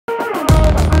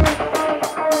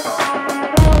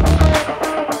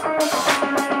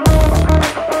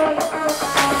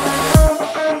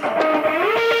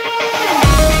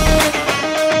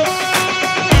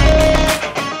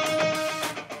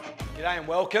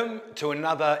Welcome to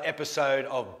another episode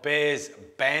of Bears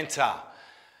Banter,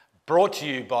 brought to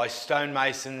you by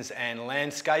stonemasons and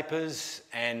landscapers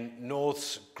and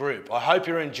North's Group. I hope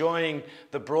you're enjoying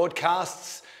the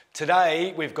broadcasts.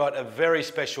 Today we've got a very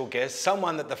special guest,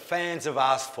 someone that the fans have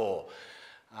asked for.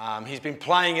 He's been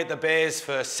playing at the Bears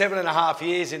for 7.5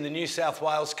 years in the New South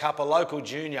Wales Cup, a local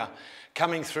junior,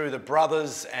 coming through the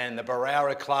Brothers and the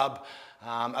Barara Club.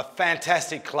 A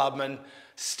fantastic clubman,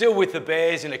 still with the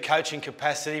Bears in a coaching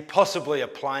capacity, possibly a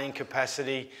playing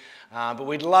capacity. But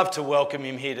we'd love to welcome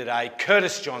him here today.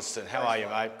 Curtis Johnston, how are you,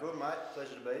 mate? Good, mate.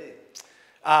 Pleasure to be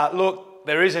here. Look,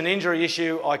 there is an injury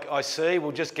issue I see.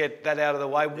 We'll just get that out of the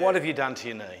way. Yeah. What have you done to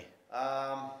your knee?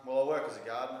 Well, I work as a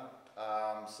gardener.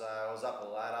 So I was up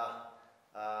a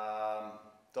ladder,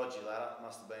 dodgy ladder,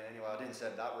 must have been anyway. I didn't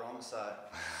set it up wrong, so.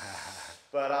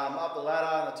 But up the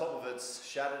ladder, and the top of it's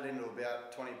shattered into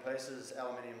about 20 pieces,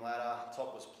 aluminium ladder,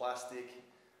 top was plastic,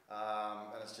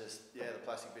 and it's just, yeah, the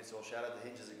plastic bit's all shattered, the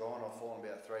hinges are gone, I've fallen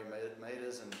about 3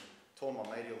 metres and torn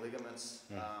my medial ligaments.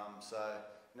 So,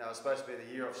 you know, it's supposed to be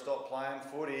the year I've stopped playing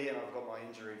footy, and I've got my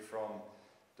injury from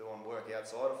doing work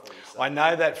outside of footy. So. I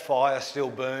know that fire still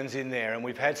burns in there, and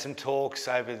we've had some talks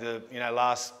over the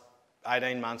last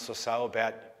 18 months or so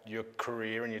about your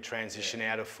career and your transition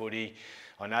out of footy.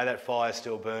 I know that fire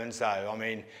still burns though. I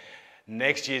mean,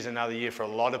 next year's another year for a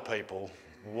lot of people.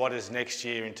 What does next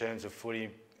year in terms of footy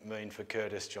mean for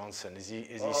Curtis Johnston? Is he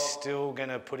still going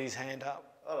to put his hand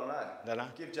up? I don't know. Don't know?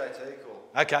 Give JT a call.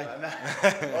 Okay. I don't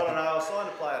know. I was signed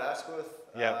to play at Asquith.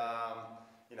 Yeah.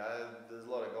 You know, there's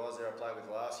a lot of guys there I played with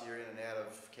last year in and out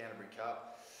of Canterbury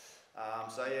Cup.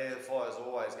 So yeah, the fire's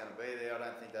always going to be there. I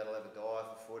don't think that'll ever die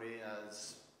for footy. You know,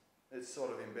 it's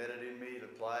sort of embedded in me to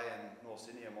play in North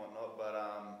Sydney and whatnot. But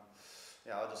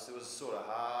you know, it was sort of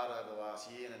hard over the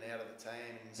last year in and out of the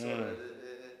team. And sort of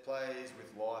it plays with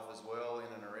life as well,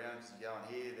 in and around, because you're going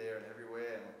here, there, and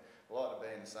everywhere. And I like to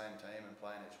be in the same team and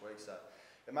playing each week. So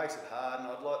it makes it hard.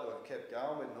 And I'd like to have kept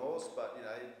going with North, but you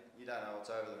know, you don't know what's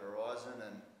over the horizon,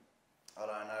 and I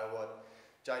don't know what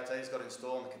JT's got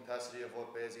installed in the capacity of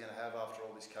what Bears are going to have after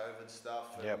all this COVID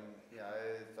stuff. And, you know,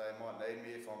 they might need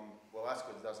me if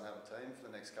Asquith doesn't have a team for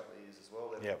the next couple of years as well.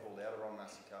 They've pulled out of Ron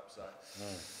Massey Cup,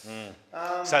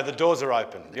 so. So the doors are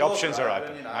open. The options are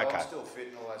open. You know, okay. I'm still fit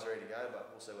and always ready to go, but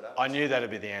we'll see what happens. I knew that'd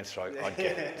be the answer I'd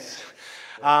get.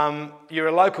 You're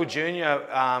a local junior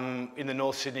in the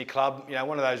North Sydney club, you know,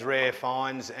 one of those rare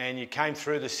finds, and you came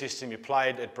through the system. You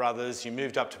played at Brothers, you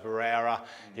moved up to Barara,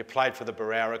 you played for the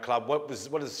Barara club. What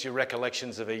is your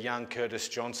recollections of a young Curtis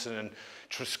Johnston and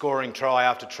scoring try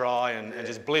after try and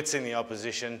just blitzing the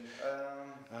opposition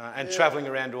and travelling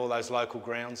around to all those local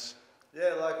grounds?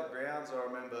 Yeah, local grounds. I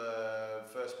remember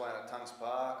first playing at Tunks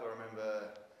Park. I remember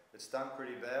it stunk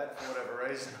pretty bad for whatever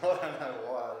reason. I don't know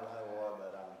why, but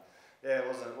yeah, it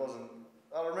wasn't.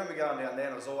 I remember going down there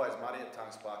and it was always muddy at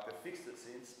Tunks Park. They've fixed it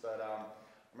since, but I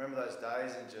remember those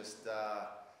days and just.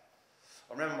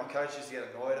 I remember my coach used to get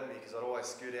annoyed at me because I'd always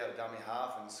scoot out a dummy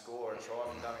half and score a try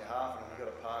from dummy half, and when you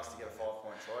got a pass to get a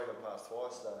 5-point try, you got to pass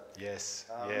twice. So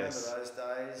I remember those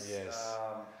days. Yes.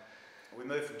 We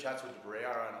moved from Chatswood to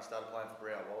Barara, and I started playing for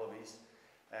Barara Wallabies.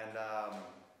 And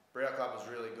Barara Club was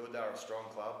really good. They were a strong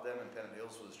club. Them and Pennant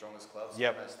Hills were the strongest clubs.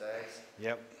 Yep. No Stags.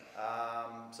 Yep.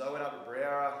 So I went up to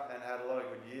Barara and had a lot of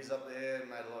good years up there,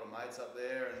 made a lot of mates up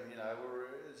there, and you know,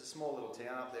 it's a small little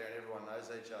town up there and everyone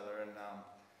knows each other, and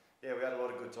yeah, we had a lot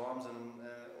of good times, and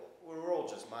we were all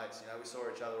just mates, you know, we saw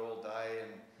each other all day, and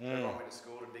everyone went to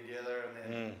school together, and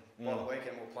then by the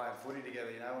weekend we were playing footy together,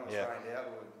 you know, when it was rained out,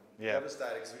 we were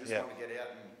devastated because we just wanted to get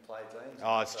out and play teams.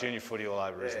 Oh, it's junior footy all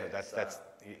over, isn't it?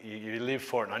 You live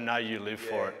for it, and I know you live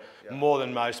for it more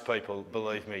than most people,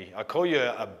 believe me. I call you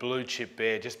a blue chip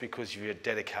Bear just because of your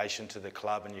dedication to the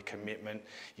club and your commitment,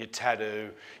 your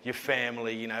tattoo, your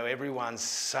family. You know, everyone's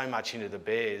so much into the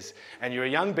Bears, and you're a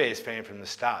young Bears fan from the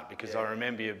start because I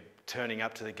remember you turning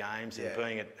up to the games and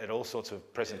being at all sorts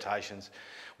of presentations.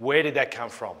 Where did that come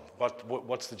from?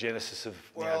 What's the genesis of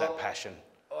that passion?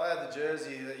 I had the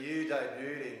jersey that you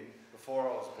debuted in before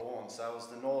I was born, so it was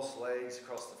the North sleeves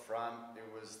across the front.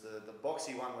 It was the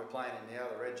boxy one we're playing in now,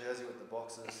 the red jersey with the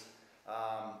boxes.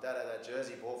 Dad had that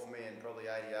jersey bought for me in probably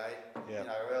 '88, you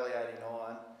know, early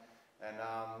 '89, and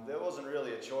there wasn't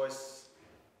really a choice.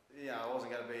 You know, I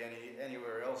wasn't going to be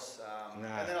anywhere else. No,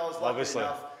 and then I was lucky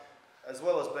enough, as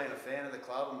well as being a fan of the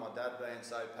club and my dad being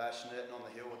so passionate and on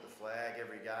the hill with the flag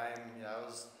every game. You know, it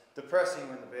was depressing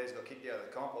when the Bears got kicked out of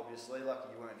the comp. Obviously,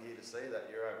 lucky you weren't here to see that.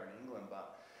 You're over in England,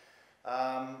 but.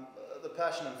 The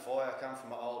passion and fire come from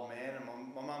my old man, and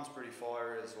my mum's pretty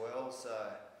fiery as well, so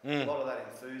a lot of that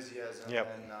enthusiasm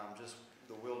and just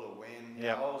the will to win. You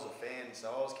Yep. know, I was a fan,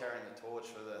 so I was carrying the torch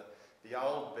for the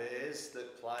old Bears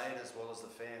that played as well as the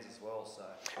fans as well. So.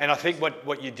 And I think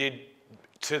what you did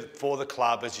for the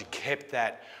club is you kept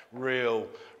that real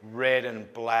red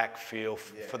and black feel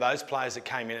for those players that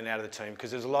came in and out of the team, because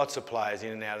there's lots of players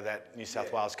in and out of that New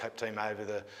South Wales Cup team over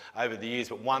the years,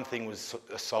 but one thing was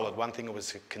solid, one thing that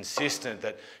was consistent,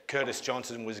 that Curtis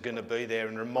Johnston was going to be there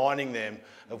and reminding them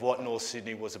of what North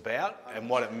Sydney was about and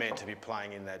what it meant to be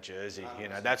playing in that jersey. You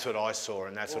know, that's what I saw,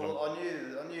 and that's I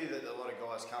knew that a lot of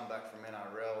guys come back from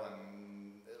NRL, and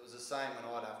it was the same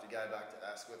when I'd have to go back to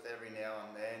Asquith every now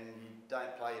and then. You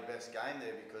don't play your best game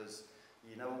there because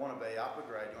you never want to be upper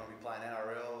grade. You want to be playing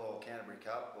NRL or Canterbury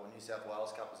Cup or New South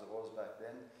Wales Cup as it was back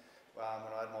then, when I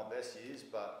had my best years.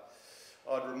 But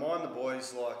I'd remind the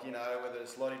boys, like, you know, whether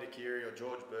it's Lottie DeCury or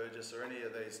George Burgess or any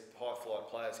of these high flight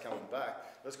players coming back,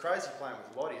 it was crazy playing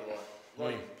with Lottie. Like,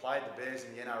 Lottie played the Bears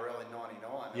in the NRL in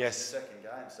 '99. It was his second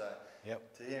game. So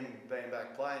to him being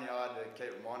back playing, you know, I had to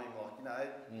keep reminding him, like, you know,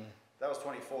 that was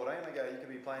 2014 ago. You could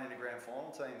be playing in a grand final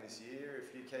team this year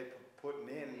if you keep putting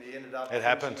in. He ended up with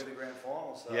the grand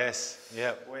final. So we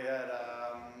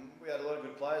had a lot of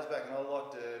good players back, and I'd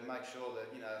like to make sure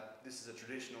that, you know, this is a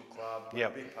traditional club, a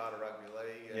big part of rugby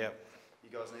league. And you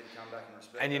guys need to come back and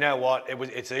respect. And you know what?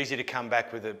 It's easy to come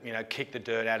back with a, you know, kick the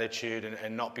dirt attitude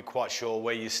and not be quite sure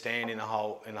where you stand in the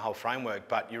whole framework.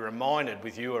 But you're reminded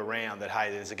with you around that, hey,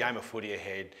 there's a game of footy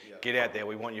ahead. Get out there.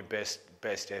 We want your best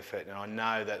effort. And I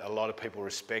know that a lot of people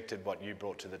respected what you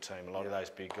brought to the team. A lot of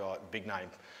those big name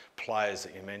players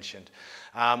that you mentioned.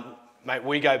 Mate,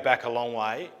 we go back a long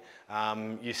way.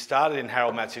 You started in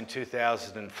Harold Matts in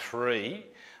 2003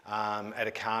 at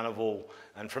a carnival,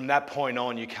 and from that point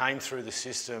on you came through the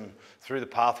system, through the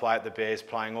pathway at the Bears,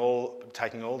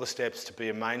 taking all the steps to be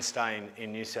a mainstay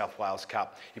in New South Wales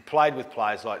Cup. You played with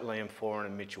players like Liam Foran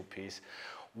and Mitchell Pearce.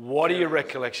 What are your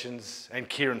recollections, and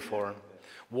Kieran Foran,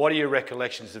 what are your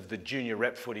recollections of the junior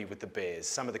rep footy with the Bears?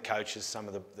 Some of the coaches, some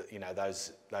of the you know,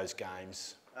 those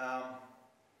games.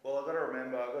 Well, I've got to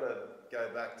remember, I've got to go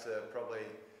back to probably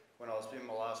when I was in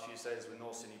my last few seasons with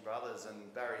North Sydney Brothers,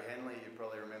 and Barry Henley, you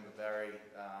probably remember Barry,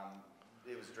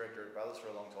 he was director at Brothers for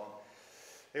a long time.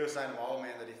 He was saying to my old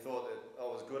man that he thought that I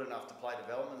was good enough to play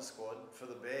development squad for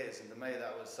the Bears, and to me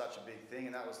that was such a big thing,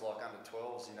 and that was like under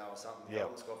 12s, you know, or something,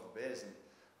 development squad for the Bears, and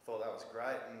I thought that was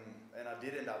great, and I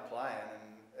did end up playing,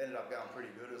 and ended up going pretty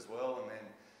good as well, and then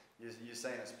you've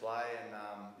seen us play, and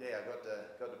I got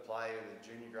to play with the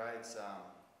junior grades,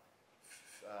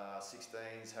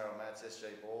 16s, Harold Matts,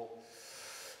 SG Ball.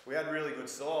 We had really good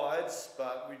sides,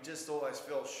 but we just always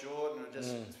fell short, and I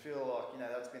just feel like, you know,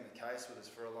 that's been the case with us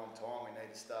for a long time. We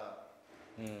need to start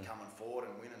coming forward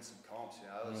and winning some comps, you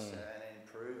know, and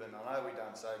improving. I know we've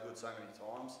done so good so many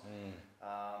times,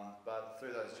 but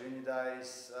through those junior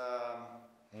days,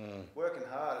 working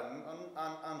hard and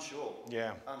unsure.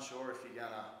 Unsure if you're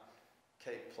going to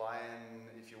keep playing,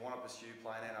 if you want to pursue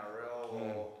playing NRL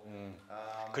or...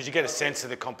 Because you get a sense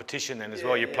of the competition then as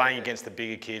well. You're playing against the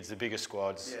bigger kids, the bigger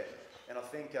squads. Yeah, and I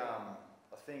think a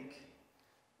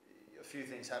few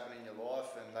things happen in your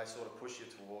life and they sort of push you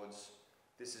towards,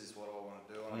 this is what I want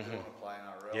to do, and I do want to play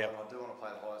NRL, and I do want to play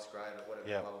the highest grade at whatever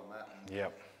level I'm at.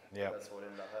 That's what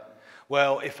ended up happening.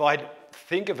 Well, if I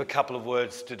think of a couple of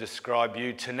words to describe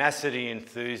you, tenacity,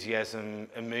 enthusiasm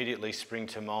immediately spring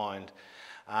to mind.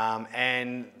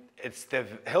 And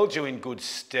they've held you in good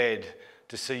stead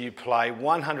to see you play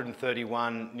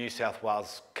 131 New South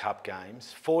Wales Cup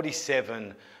games,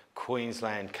 47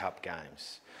 Queensland Cup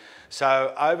games.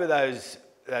 So over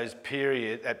that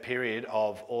period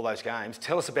of all those games,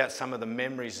 tell us about some of the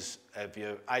memories of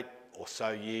your 8 or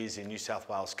so years in New South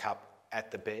Wales Cup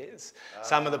at the Bears.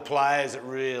 Some of the players that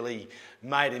really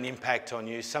made an impact on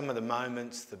you, some of the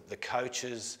moments, the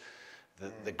coaches,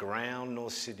 the ground,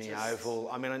 North Sydney Oval.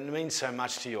 I mean, it means so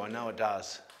much to you. I know it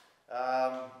does.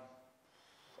 I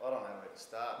don't know where to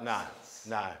start. No.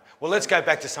 Well, let's go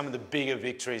back to some of the bigger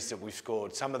victories that we've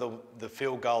scored. Some of the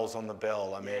field goals on the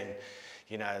bell. I mean,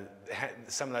 you know,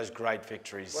 some of those great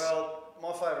victories. Well,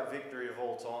 my favourite victory of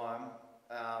all time,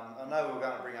 I know we were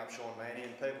going to bring up Sean Meany,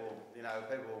 and people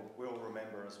will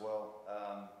remember as well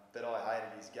that I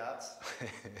hated his guts.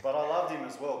 But I loved him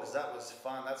as well because that was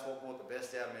fun. That's what brought the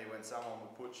best out of me, when someone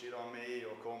would put shit on me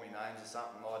or call me names or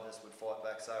something. I just would fight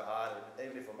back so hard,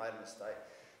 even if I made a mistake.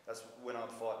 That's when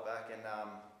I'd fight back. And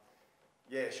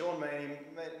Sean Meany,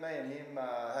 me and him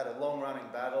had a long running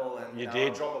battle, and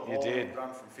I'd drop a ball and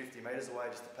run from 50 metres away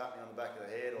just to pat me on the back of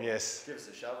the head, or give us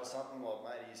a shove or something, like,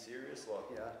 mate, are you serious?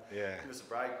 Like, give us a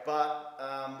break. But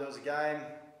there was a game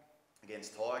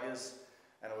against Tigers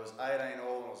and it was 18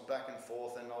 all, and it was back and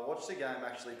forth. And I watched the game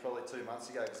actually probably 2 months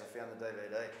ago because I found the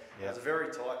DVD. It was a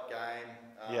very tight game,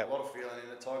 a lot of feeling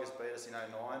in it. Tigers beat us in 09,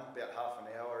 about half an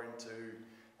hour into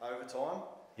overtime.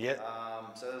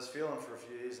 So there was feeling for a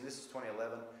few years, and this is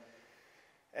 2011.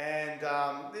 And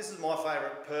this is my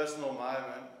favourite personal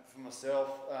moment for myself.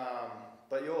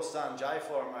 But your son, Jay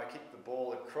Florimo, kicked the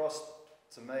ball across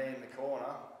to me in the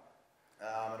corner.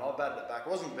 And I batted it back. It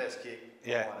wasn't the best kick.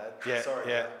 Sorry.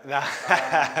 No.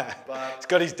 But it's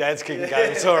got his dad's kicking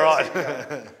game. It's all right.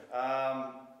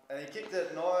 And he kicked it,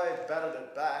 and I batted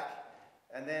it back.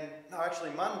 And then,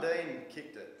 Mundine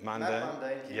kicked it.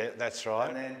 Mundine kicked it. That's right.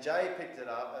 And then Jay picked it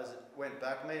up as it went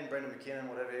back. Me and Brendan McKinnon,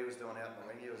 whatever he was doing out in the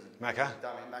wing, he was Macca.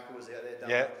 Dummy. Macca was out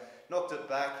there. Knocked it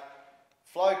back.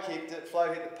 Flo kicked it.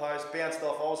 Flo hit the post, bounced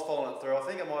off. I was following it through. I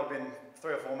think it might have been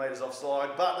 3 or 4 metres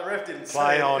offside, but the ref didn't see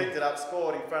it. Picked it up,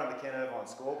 scored in front of the Ken Irvine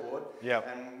scoreboard,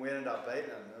 and we ended up beating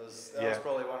them. That was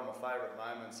probably one of my favourite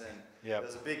moments, and there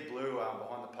was a big blue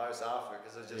behind the post after it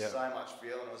because there was just so much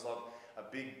feeling. It was like a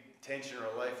big tension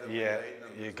relief that we beat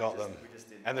them. You got them.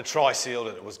 And the try sealed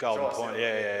it. It was golden point.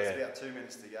 It was about 2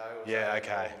 minutes to go.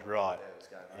 Right.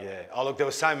 Oh, look, there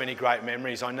were so many great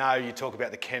memories. I know you talk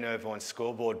about the Ken Irvine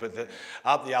scoreboard, but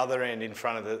up the other end in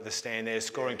front of the stand there,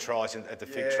 scoring tries at the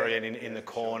fig tree and in the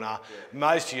corner.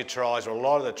 Most of your tries, or a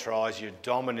lot of the tries, you're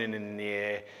dominant in the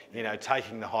air,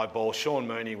 taking the high ball. Sean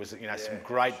Mooney was, some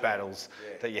great battles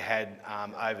that you had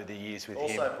over the years with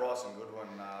him. Also Bryson Goodwin.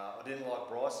 I didn't like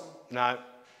Bryson. No.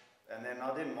 And then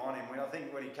I didn't mind him. I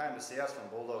think when he came to see us from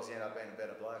Bulldogs, he ended up being a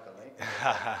better bloke, I think.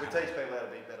 We teach people how to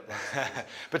be better blokes.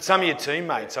 But some of your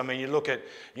teammates, I mean, you look at,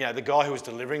 the guy who was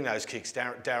delivering those kicks,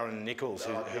 Darren Nichols,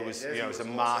 who was, was a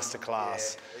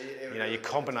masterclass. Your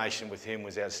combination with him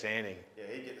was outstanding. Yeah,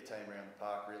 he'd get the team around the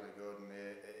park really good, and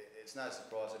it's no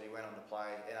surprise that he went on to play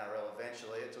NRL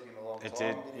eventually. It took him a long time.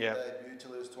 Didn't debut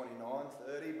till he was 29,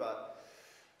 30, but...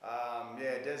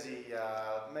 Desi,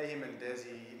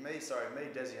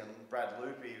 Desi and Brad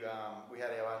Loopy, we had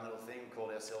our own little thing,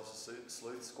 called ourselves a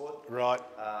sleuth squad. Right.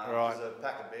 Because a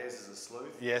pack of bears is a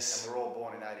sleuth. Yes. And we're all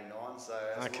born in 89, so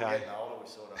as we're getting older, we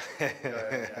sort of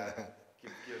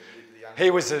give the young...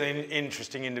 He was an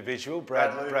interesting individual,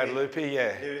 Brad Loopy,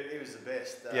 He was the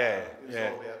best. It was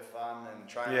all about fun and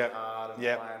training hard and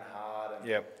playing hard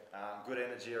and good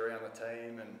energy around the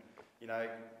team, and,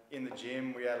 in the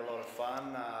gym, we had a lot of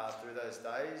fun through those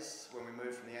days when we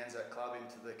moved from the Anzac Club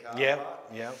into the car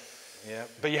park.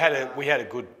 But we had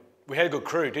a good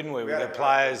crew, didn't we? The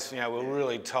players, we were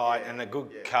really tight, and a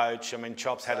good coach. I mean,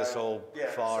 Chops had us all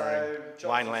firing. So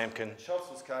Wayne Lampkin. Chops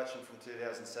was coaching from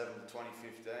 2007 to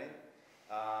 2015,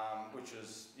 which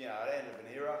was, the end of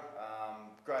an era.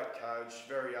 Great coach,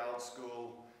 very old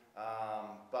school,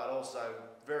 but also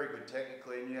very good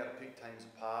technically, knew how to pick teams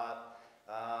apart.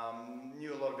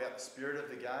 Knew a lot about the spirit of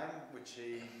the game, which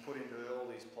he put into all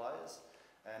these players.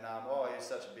 And he's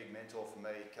such a big mentor for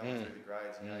me coming through the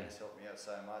grades. He just helped me out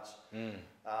so much.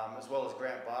 As well as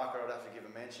Grant Barker, I'd have to give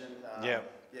a mention.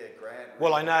 Grant.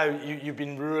 Well, I know you've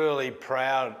been really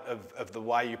proud of the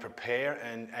way you prepare,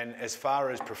 and as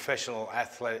far as professional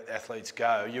athletes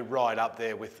go, you're right up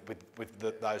there with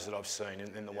those that I've seen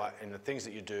in the way, in the things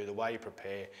that you do, the way you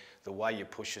prepare, the way you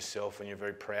push yourself, and you're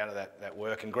very proud of that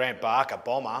work. And Grant Barker,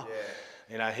 bomber,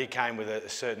 he came with a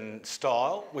certain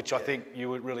style, which I think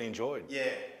you really enjoyed. Yeah,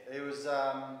 he was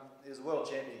a world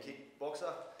champion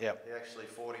kickboxer. Yep. He actually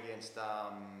fought against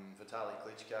Vitaly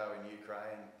Klitschko in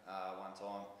Ukraine one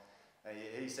time. And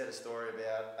he said a story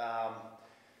about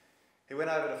he went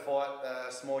over to fight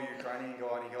a small Ukrainian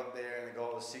guy, and he got there, and the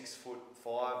guy was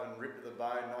 6'5" and ripped to the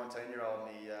bone, 19-year-old,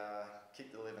 and he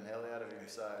kicked the living hell out of him.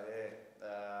 So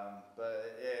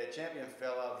champion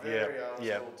fella, very old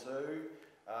school too.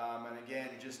 And again,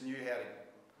 just knew how to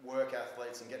work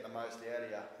athletes and get the most out of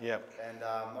you. And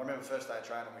I remember the first day of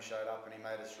training, we showed up and he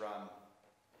made us run.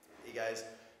 He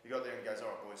got there and he goes, all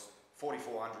right, boys,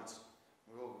 4400s.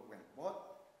 We all went, what?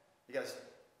 He goes,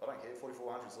 I don't care,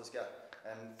 4400s, let's go.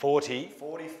 And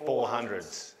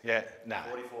 4400s. Yeah, no.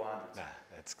 4400s. No,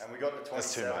 and we got to 27.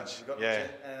 That's too much.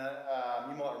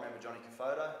 You might remember Johnny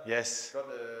Cafoto. Yes. Got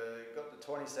the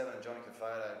 27 and Johnny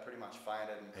Cafoto pretty much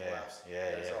fainted and collapsed. Oh,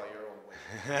 you're all weak.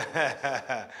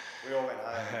 We all went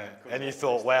home. And you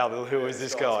thought, wow, who is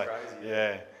this guy?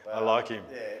 Crazy, but, I like him.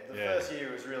 The first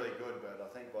year was really good, but I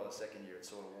think by the second year it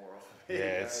sort of wore off.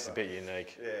 It's a bit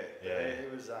unique.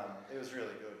 It was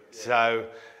really good. So,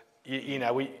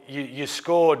 you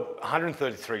scored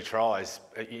 133 tries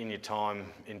in your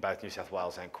time in both New South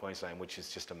Wales and Queensland, which is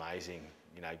just amazing.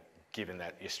 given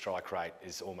that your strike rate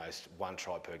is almost 1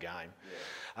 try per game.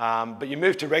 But you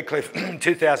moved to Redcliffe in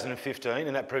 2015,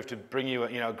 and that proved to bring you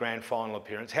a grand final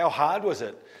appearance. How hard was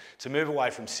it to move away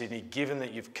from Sydney, given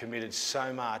that you've committed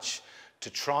so much to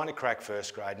trying to crack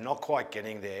first grade, not quite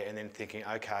getting there, and then thinking,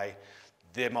 okay,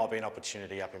 there might be an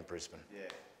opportunity up in Brisbane?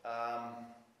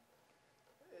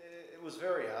 It was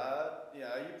very hard. You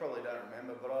probably don't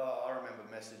remember, but I remember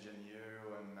messaging you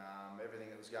and everything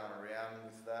that was going around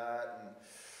with that. And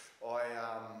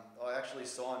I actually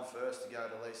signed first to go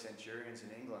to Lee Centurions in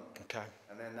England. Okay.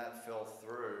 And then that fell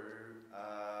through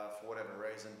for whatever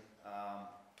reason.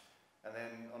 And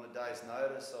then on a day's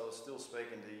notice, I was still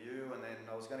speaking to you, and then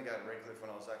I was going to go to Redcliffe when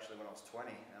I was 20,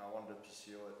 and I wanted to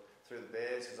pursue it through the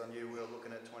Bears because I knew we were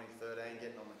looking at 2013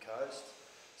 getting on the coast.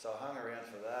 So I hung around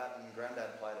for that, and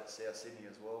Grandad played at South Sydney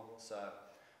as well. So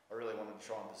I really wanted to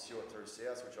try and pursue it through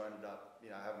South, which I ended up,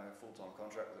 having a full-time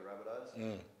contract with the Rabbitohs.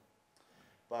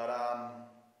 But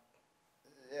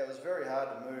it was very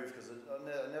hard to move because I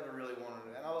never really wanted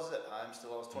to, and I was at home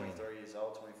still. I was 23 years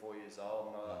old, 24 years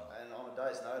old, and on a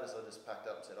day's notice, I just packed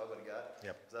up and said, I've got to go.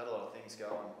 Because I had a lot of things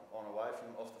going on away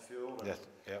from off the field. And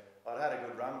I'd had a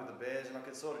good run with the Bears, and I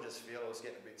could sort of just feel I was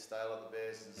getting a bit stale at the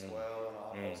Bears as well, and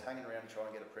I was hanging around to try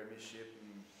and get a premiership,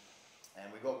 and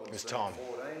we got good in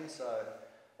 14, so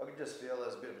I could just feel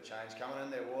there was a bit of a change coming, and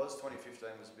there was.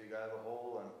 2015 was a big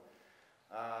overhaul, and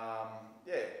I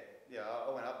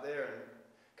went up there and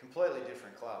completely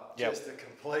different club. Just a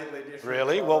completely different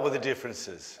Really? club. What were the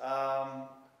differences?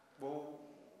 Well,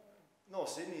 North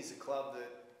Sydney's a club that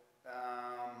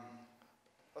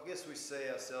I guess we see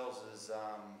ourselves as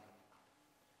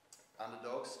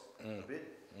underdogs a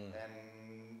bit,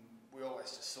 and we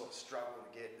always just sort of struggle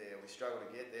to get there.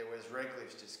 Whereas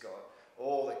Redcliffe's just got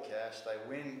all the cash. They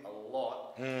win a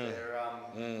lot.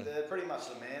 They're pretty much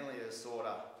the manliest sort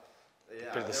of.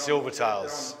 But the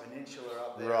Silvertails. They're on the peninsula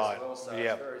up there as well, so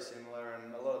it's very similar.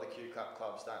 And a lot of the Q Cup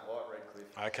clubs don't like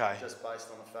Redcliffe. Okay. Just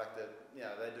based on the fact that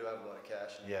they do have a lot of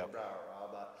cash and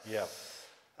but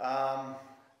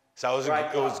so it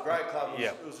was great club.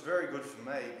 It was very good for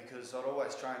me because I'd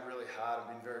always trained really hard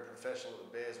and been very professional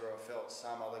at the Bears, where I felt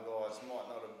some other guys might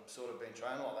not have sort of been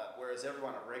trained like that. Whereas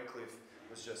everyone at Redcliffe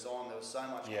was just on. There was so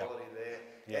much quality there.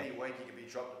 Any week you could be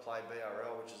dropped to play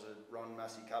BRL, which is a Ron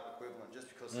Massey Cup equivalent, just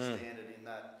because the standard in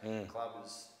that club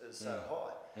is so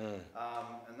high.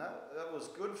 And that was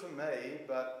good for me,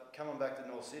 but coming back to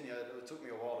North Sydney, it took me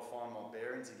a while to find my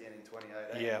bearings again in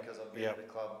 2018 because I've been at a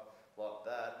club like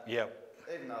that.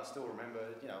 Even though I still remember,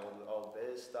 all the old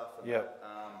Bears stuff and that.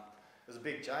 It was a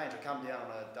big change. I come down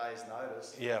on a day's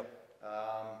notice.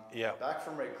 Back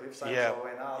from Redcliffe, same as I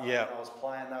went up, and I was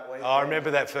playing that week. I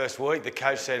remember that first week, the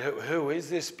coach said, who is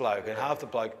this bloke? And half the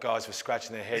guys were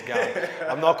scratching their head going,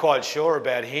 I'm not quite sure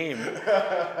about him.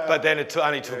 But then it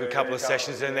only took a couple of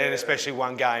sessions, and then especially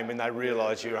one game, and they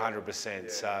realised you were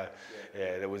 100%. So,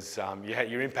 there was, you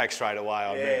had your impact straight away,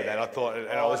 I remember that. I thought,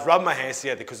 and I was rubbing my hands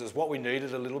together because it was what we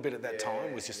needed a little bit at that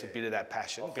time, was just a bit of that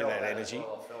passion, a bit of that energy. I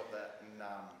felt that, and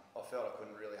I felt I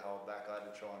couldn't really hold back. I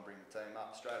had to try and bring the team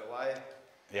up straight away.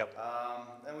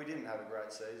 And we didn't have a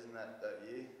great season that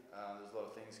year. There's a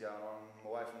lot of things going on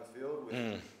away from the field with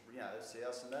the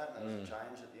South and that, and there was a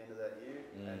change at the end of that year,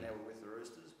 and now we're with the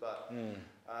Roosters. But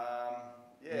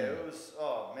it was,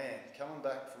 coming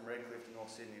back from Redcliffe to North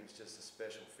Sydney was just a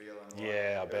special feeling.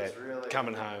 I bet. Really,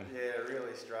 coming home.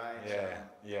 Really strange.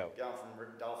 Going from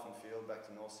Dolphin Field back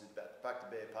to North Sydney, back to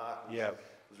Bear Park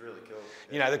was really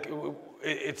cool.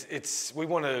 We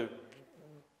want to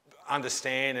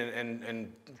understand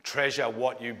and treasure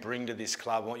what you bring to this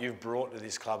club, what you've brought to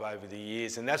this club over the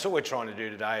years, and that's what we're trying to do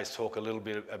today, is talk a little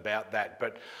bit about that.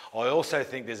 But I also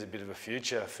think there's a bit of a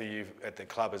future for you at the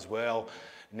club as well,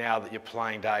 now that your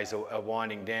playing days are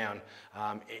winding down,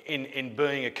 in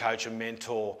being a coach, a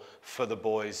mentor for the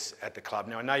boys at the club.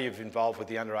 Now, I know you've involved with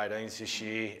the under-18s this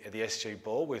year at the SG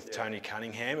Ball with Tony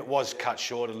Cunningham. It was cut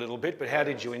short a little bit, but how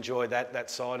did you enjoy that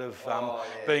side of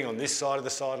being on this side of the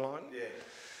sideline?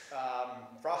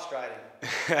 Frustrating,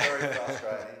 very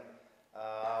frustrating.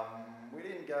 We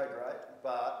didn't go great,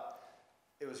 but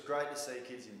it was great to see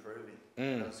kids improving.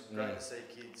 It was great to see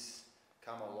kids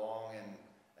come along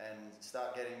and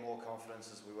start getting more confidence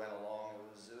as we went along.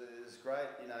 It was great,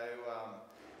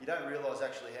 you don't realise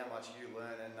actually how much you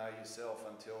learn and know yourself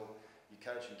until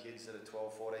you're coaching kids that are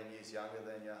 12, 14 years younger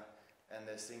than you. And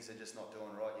there's things they're just not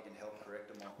doing right, you can help correct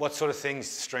them on. What sort of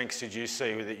strengths did you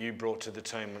see that you brought to the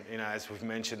team? As we've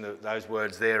mentioned, those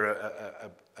words there are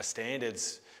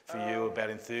standards for you about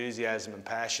enthusiasm and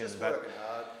passion. Just working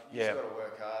hard. You've got to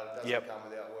work hard. It doesn't come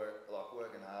without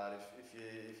working hard.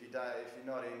 If you're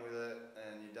not in with it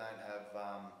and you don't have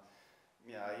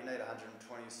you know, you need 120%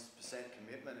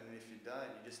 commitment, and if you don't,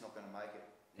 you're just not going to make it.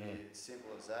 It's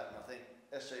simple as that. And I think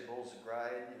SG Ball's a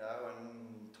grade, you know,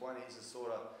 and 20s is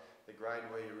sort of the grade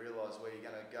where you realise where you're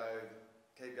going to go,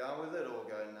 keep going with it, or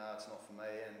go, no, it's not for me.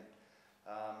 And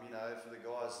you know, for the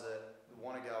guys that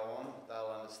want to go on,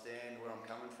 they'll understand where I'm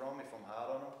coming from if I'm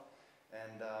hard on them.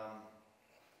 And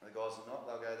the guys that not,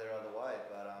 they'll go their other way.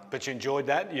 But you enjoyed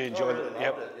that? You enjoyed I really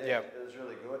loved it. Yep. It was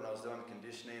really good, and I was doing the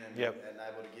conditioning and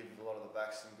able to give a lot of the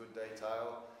backs some good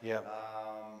detail. Yep.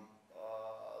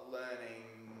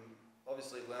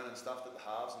 Learning stuff that the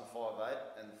halves and the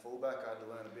 5'8" and the fullback, I had to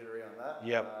learn a bit around that.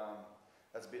 Yep.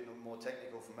 That's a bit more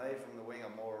technical for me. From the wing,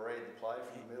 I'm more read the play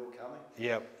from the middle coming.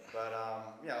 Yep. But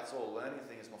you know, it's all a learning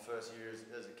thing. It's my first year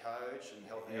as a coach and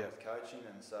helping out with coaching,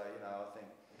 and so you know, I think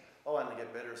I'll only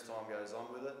get better as time goes on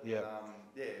with it. Yep.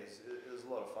 It was a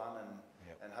lot of fun,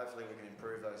 and hopefully we can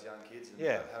improve those young kids and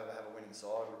have a winning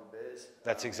side with the Bears.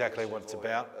 That's exactly what it's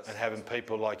about, and having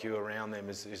people like you around them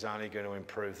is only going to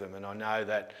improve them. And I know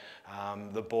that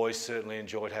the boys certainly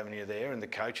enjoyed having you there, and the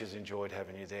coaches enjoyed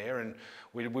having you there. And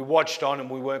we watched on, and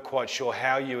we weren't quite sure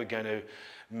how you were going to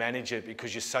manage it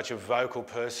because you're such a vocal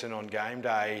person on game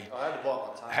day. I had to bite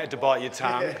my tongue. Had to bite your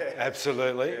tongue,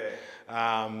 absolutely.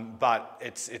 But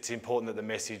it's important that the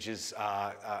messages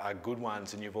are good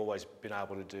ones, and you've always been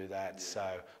able to do that. So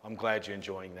I'm glad you're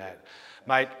enjoying that.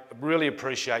 Mate, really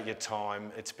appreciate your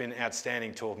time. It's been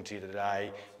outstanding talking to you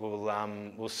today.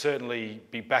 We'll certainly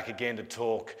be back again to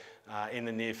talk in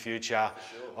the near future.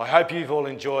 Sure. I hope you've all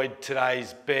enjoyed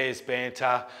today's Bears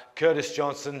Banter. Curtis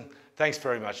Johnston, thanks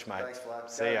very much, mate. Thanks, Flab.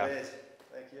 See ya.